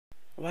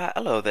Well,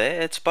 hello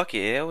there, it's Bucky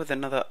here with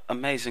another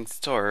amazing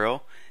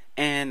tutorial,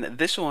 and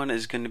this one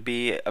is going to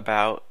be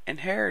about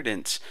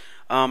inheritance.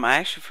 I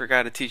actually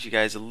forgot to teach you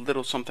guys a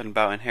little something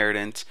about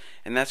inheritance,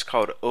 and that's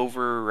called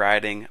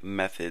overriding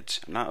methods.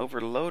 Not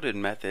overloaded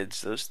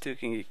methods, those two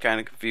can get kind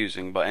of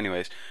confusing, but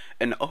anyways,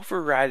 an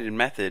overriding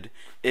method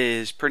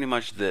is pretty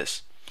much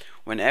this.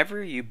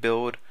 Whenever you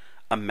build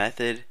a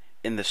method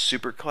in the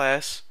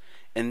superclass,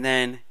 and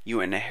then you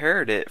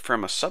inherit it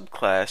from a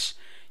subclass,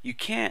 you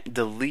can't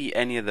delete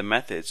any of the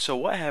methods. So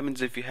what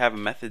happens if you have a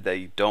method that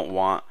you don't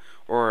want,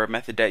 or a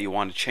method that you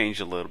want to change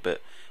a little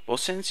bit? Well,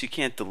 since you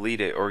can't delete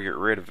it or get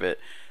rid of it,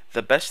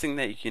 the best thing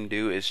that you can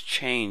do is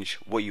change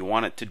what you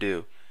want it to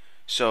do.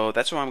 So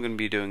that's what I'm going to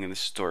be doing in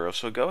this tutorial.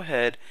 So go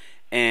ahead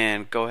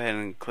and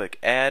click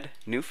add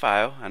new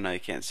file. I know you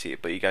can't see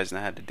it, but you guys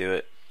know how to do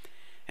it.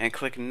 And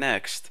click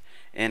next.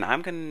 And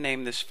I'm going to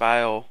name this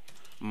file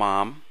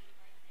mom.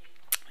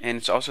 And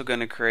it's also going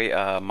to create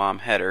a mom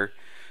header.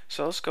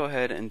 So let's go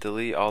ahead and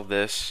delete all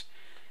this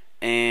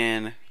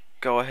and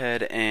go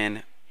ahead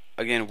and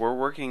again, we're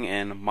working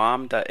in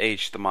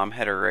mom.h, the mom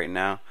header right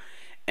now.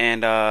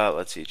 And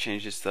let's see,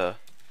 change this to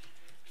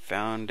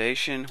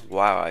foundation.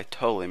 Wow, I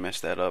totally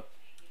messed that up.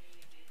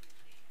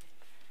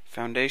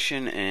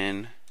 Foundation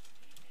and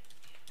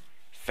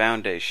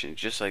foundation,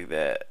 just like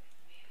that.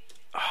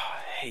 Oh,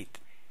 I hate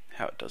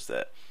how it does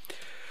that.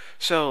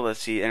 So let's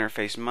see,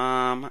 interface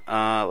mom.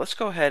 Let's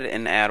go ahead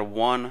and add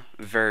one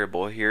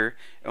variable here,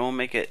 and we'll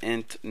make it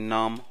int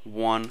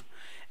num1,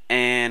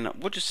 and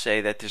we'll just say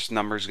that this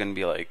number is going to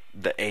be like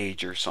the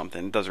age or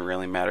something. It doesn't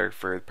really matter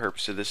for the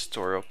purpose of this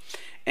tutorial.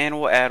 And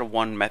we'll add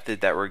one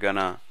method that we're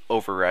gonna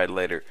override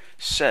later,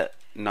 set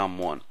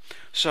num1.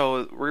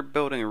 So we're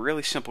building a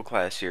really simple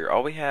class here.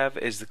 All we have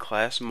is the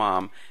class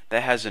mom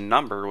that has a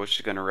number which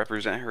is going to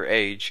represent her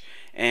age,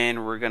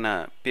 and we're going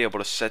to be able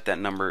to set that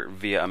number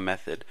via a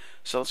method.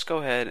 So let's go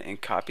ahead and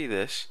copy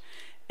this,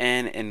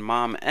 and in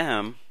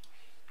mom.m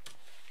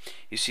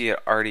you see it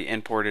already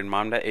imported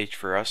mom.h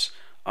for us.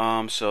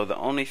 So the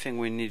only thing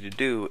we need to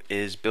do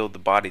is build the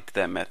body to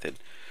that method.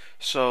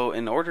 So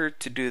in order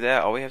to do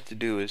that, all we have to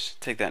do is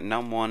take that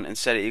num1 and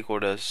set it equal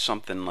to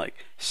something like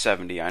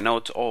 70. I know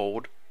it's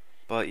old,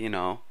 but you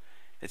know,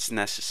 it's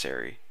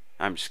necessary.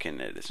 I'm just kidding,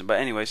 it isn't. But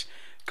anyways,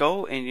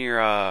 go in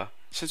your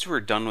since we're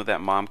done with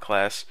that mom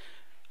class,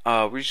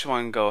 we just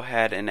want to go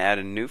ahead and add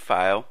a new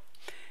file.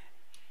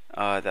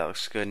 That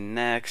looks good.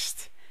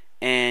 Next,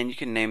 and you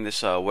can name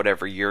this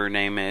whatever your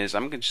name is.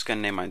 I'm just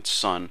gonna name mine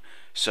son,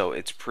 so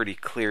it's pretty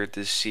clear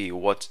to see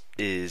what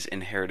is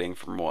inheriting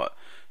from what.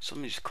 So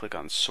let me just click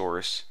on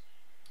source.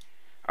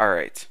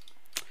 Alright,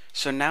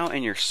 so now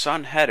in your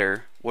son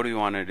header, what do we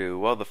want to do?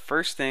 Well, the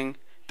first thing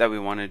that we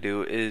want to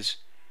do is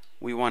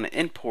we want to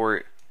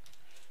import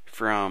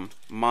from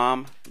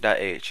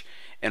mom.h.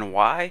 And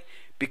why?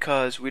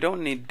 Because we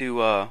don't need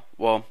to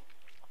well,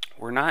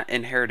 we're not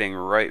inheriting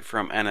right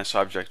from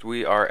NSObject.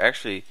 We are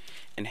actually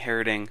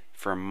inheriting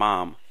from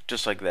mom,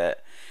 just like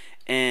that.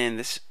 And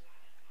this,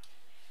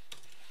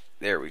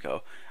 there we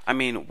go. I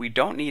mean, we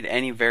don't need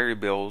any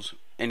variables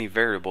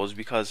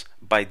because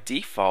by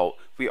default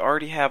we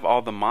already have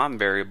all the mom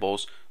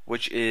variables,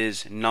 which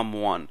is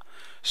num1.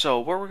 So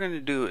what we're going to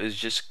do is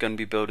just going to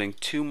be building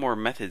two more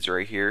methods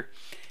right here,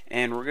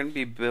 and we're going to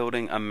be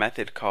building a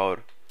method called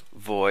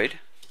void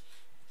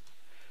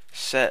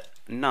set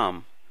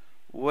num.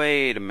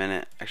 Wait a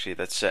minute, actually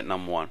that's set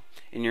num1.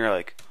 And you're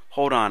like,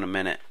 hold on a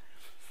minute,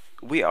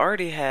 we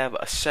already have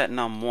a set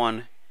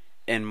num1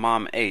 in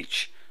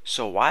mom.h,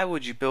 so why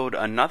would you build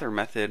another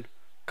method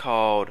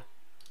called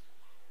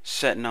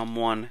set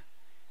num1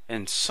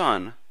 and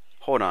son?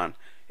 Hold on,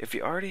 if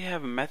you already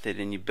have a method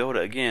and you build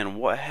it again,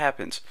 what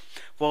happens?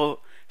 Well,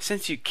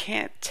 since you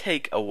can't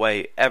take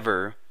away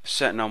ever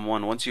set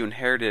num1 once you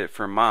inherited it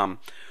from mom,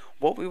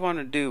 what we want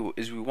to do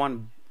is we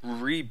want to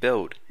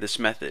rebuild this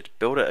method,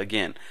 build it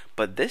again,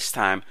 but this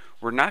time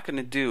we're not going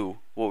to do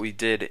what we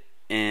did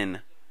in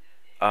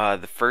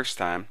the first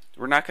time.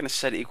 We're not going to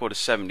set it equal to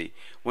 70.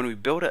 When we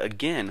build it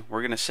again,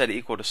 we're going to set it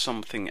equal to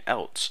something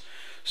else.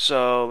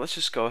 So let's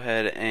just go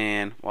ahead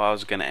and, well, I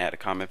was going to add a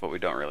comment, but we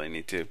don't really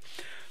need to.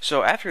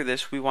 So after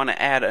this, we want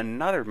to add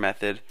another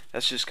method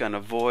that's just going to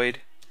void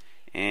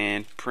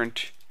and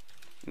print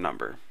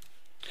number.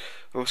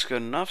 Looks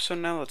good enough. So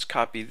now let's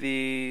copy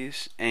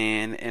these,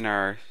 and in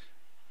our,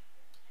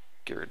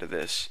 get rid of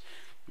this.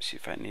 Let me see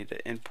if I need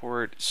to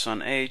import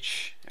son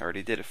h. I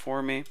already did it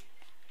for me.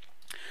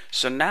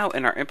 So now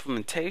in our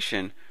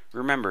implementation,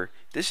 remember,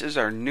 this is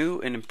our new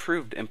and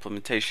improved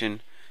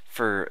implementation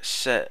for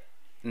set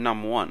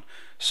num1.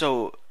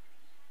 So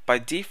by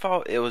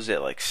default it was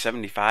at like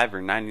 75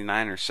 or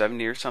 99 or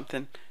 70 or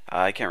something.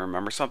 I can't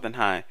remember, something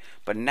high.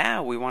 But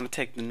now we want to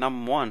take the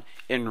num1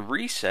 and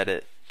reset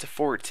it to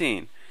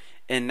 14.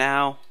 And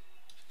now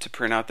to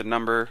print out the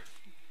number,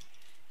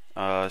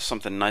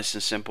 something nice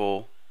and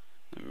simple.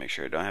 Let me make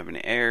sure I don't have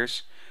any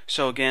errors.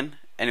 So again,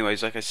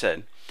 anyways, like I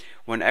said,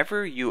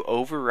 whenever you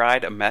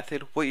override a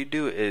method, what you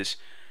do is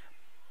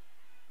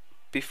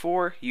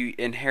before you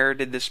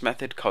inherited this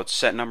method called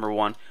set number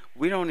one,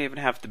 we don't even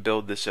have to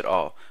build this at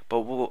all.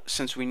 But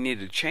since we need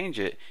to change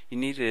it, you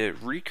need to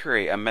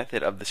recreate a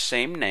method of the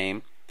same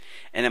name,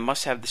 and it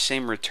must have the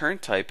same return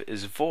type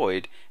as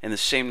void and the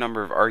same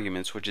number of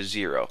arguments, which is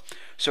 0.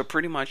 So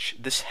pretty much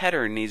this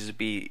header needs to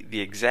be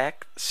the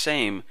exact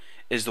same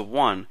as the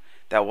one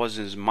that was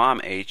his mom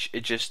h.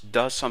 It just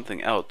does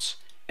something else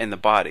in the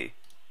body.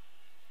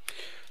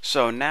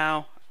 So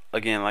now,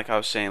 again, like I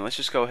was saying, let's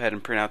just go ahead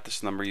and print out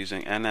this number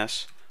using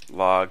ns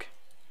log,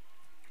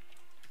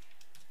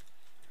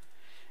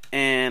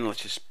 and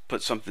let's just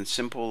put something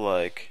simple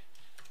like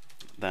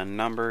the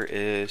number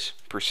is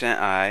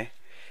 %i,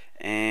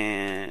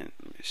 and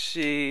let me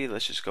see,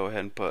 let's just go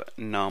ahead and put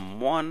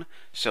num1.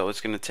 So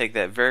it's going to take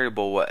that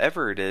variable,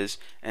 whatever it is,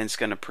 and it's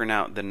going to print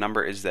out the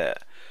number is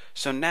that.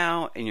 So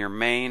now in your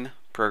main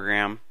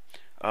program,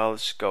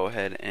 let's go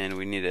ahead and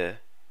we need to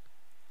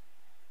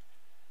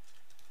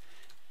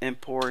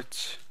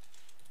import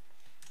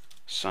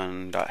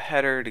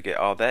sun.header to get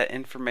all that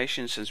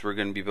information, since we're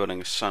going to be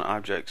building a sun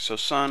object. So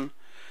sun,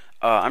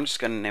 I'm just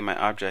going to name my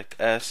object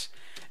s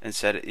and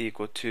set it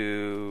equal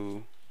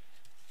to,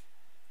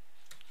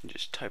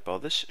 just type all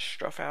this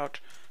stuff out,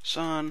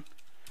 sun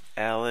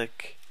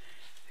alec,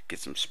 get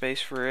some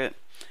space for it,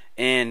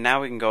 and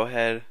now we can go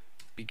ahead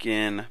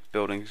begin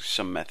building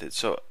some methods.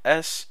 So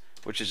s,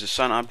 which is a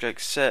sun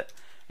object, set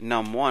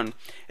num1,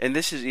 and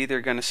this is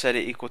either going to set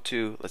it equal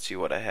to, let's see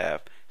what I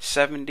have,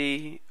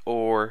 70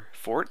 or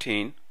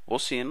 14. We'll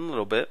see in a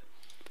little bit.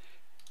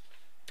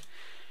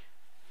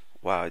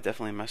 Wow, I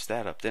definitely messed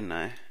that up, didn't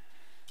I?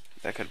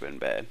 That could have been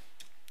bad.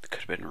 It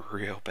could have been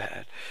real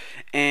bad.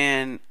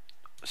 And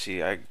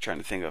see, I'm trying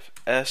to think of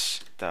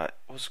s dot,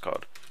 what's it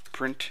called,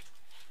 print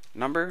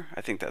number,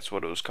 I think that's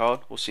what it was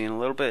called. We'll see in a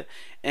little bit.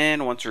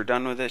 And once we're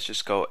done with it,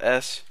 just go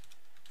s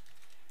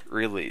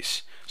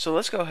release. So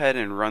let's go ahead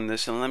and run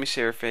this, and let me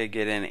see if I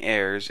get any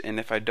errors, and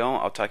if I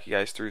don't, I'll talk you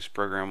guys through this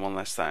program one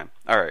last time.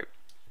 Alright,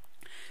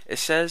 it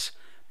says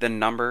the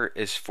number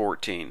is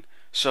 14,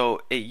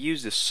 so it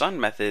used the sun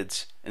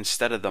methods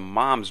instead of the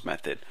mom's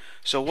method.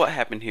 So what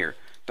happened here?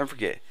 Don't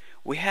forget,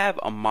 we have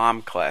a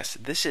mom class.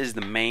 This is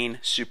the main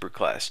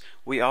superclass.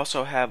 We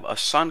also have a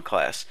sun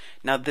class.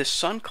 Now this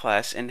sun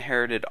class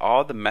inherited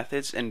all the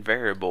methods and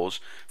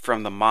variables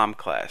from the mom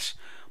class,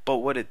 but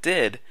what it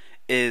did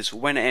is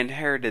when it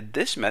inherited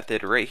this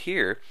method right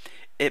here,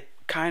 it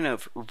kind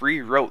of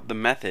rewrote the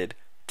method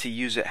to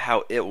use it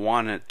how it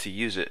wanted to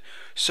use it.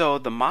 So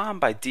the mom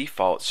by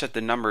default set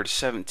the number to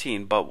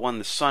 17, but when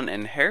the son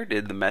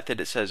inherited the method,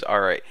 it says,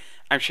 alright,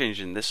 I'm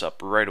changing this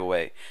up right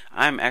away.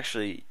 I'm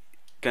actually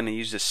going to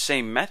use the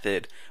same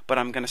method, but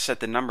I'm going to set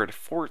the number to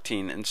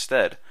 14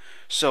 instead.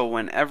 So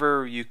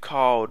whenever you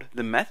called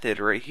the method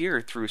right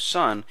here through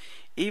sun,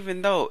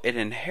 even though it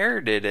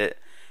inherited it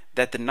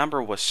that the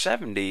number was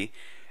 70,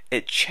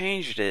 it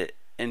changed it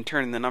and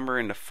turned the number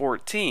into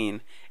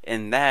 14,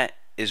 and that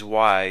is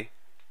why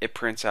it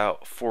prints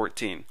out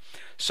 14.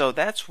 So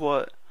that's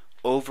what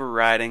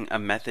overriding a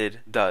method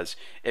does.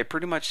 It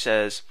pretty much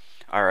says,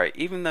 alright,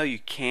 even though you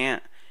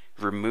can't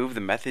remove the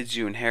methods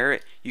you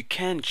inherit, you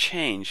can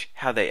change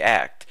how they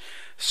act.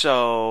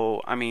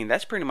 So I mean,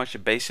 that's pretty much the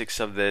basics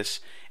of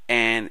this.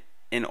 And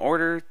in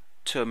order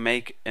to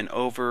make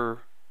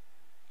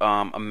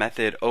a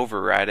method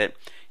override it,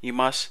 you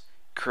must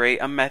create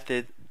a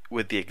method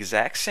with the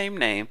exact same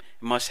name.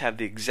 It must have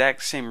the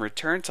exact same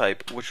return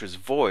type, which was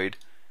void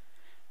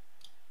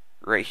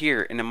right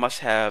here, and it must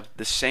have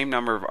the same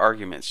number of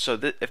arguments. So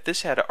if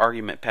this had an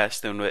argument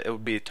passed into it, it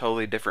would be a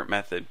totally different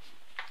method.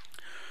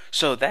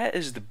 So that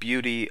is the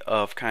beauty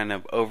of kind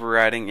of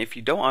overriding. If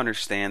you don't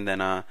understand,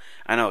 then I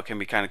know it can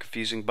be kind of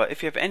confusing, but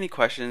if you have any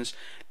questions,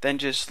 then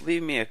just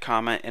leave me a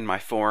comment in my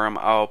forum.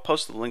 I'll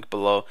post the link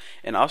below,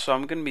 and also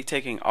I'm going to be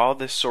taking all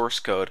this source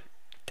code.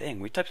 Dang,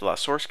 we typed a lot of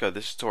source code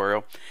this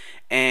tutorial,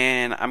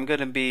 and I'm going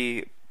to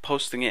be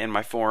posting it in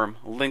my forum,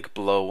 link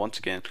below once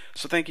again.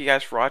 So thank you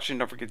guys for watching.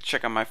 Don't forget to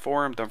check out my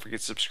forum, don't forget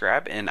to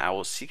subscribe, and I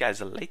will see you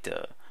guys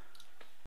later.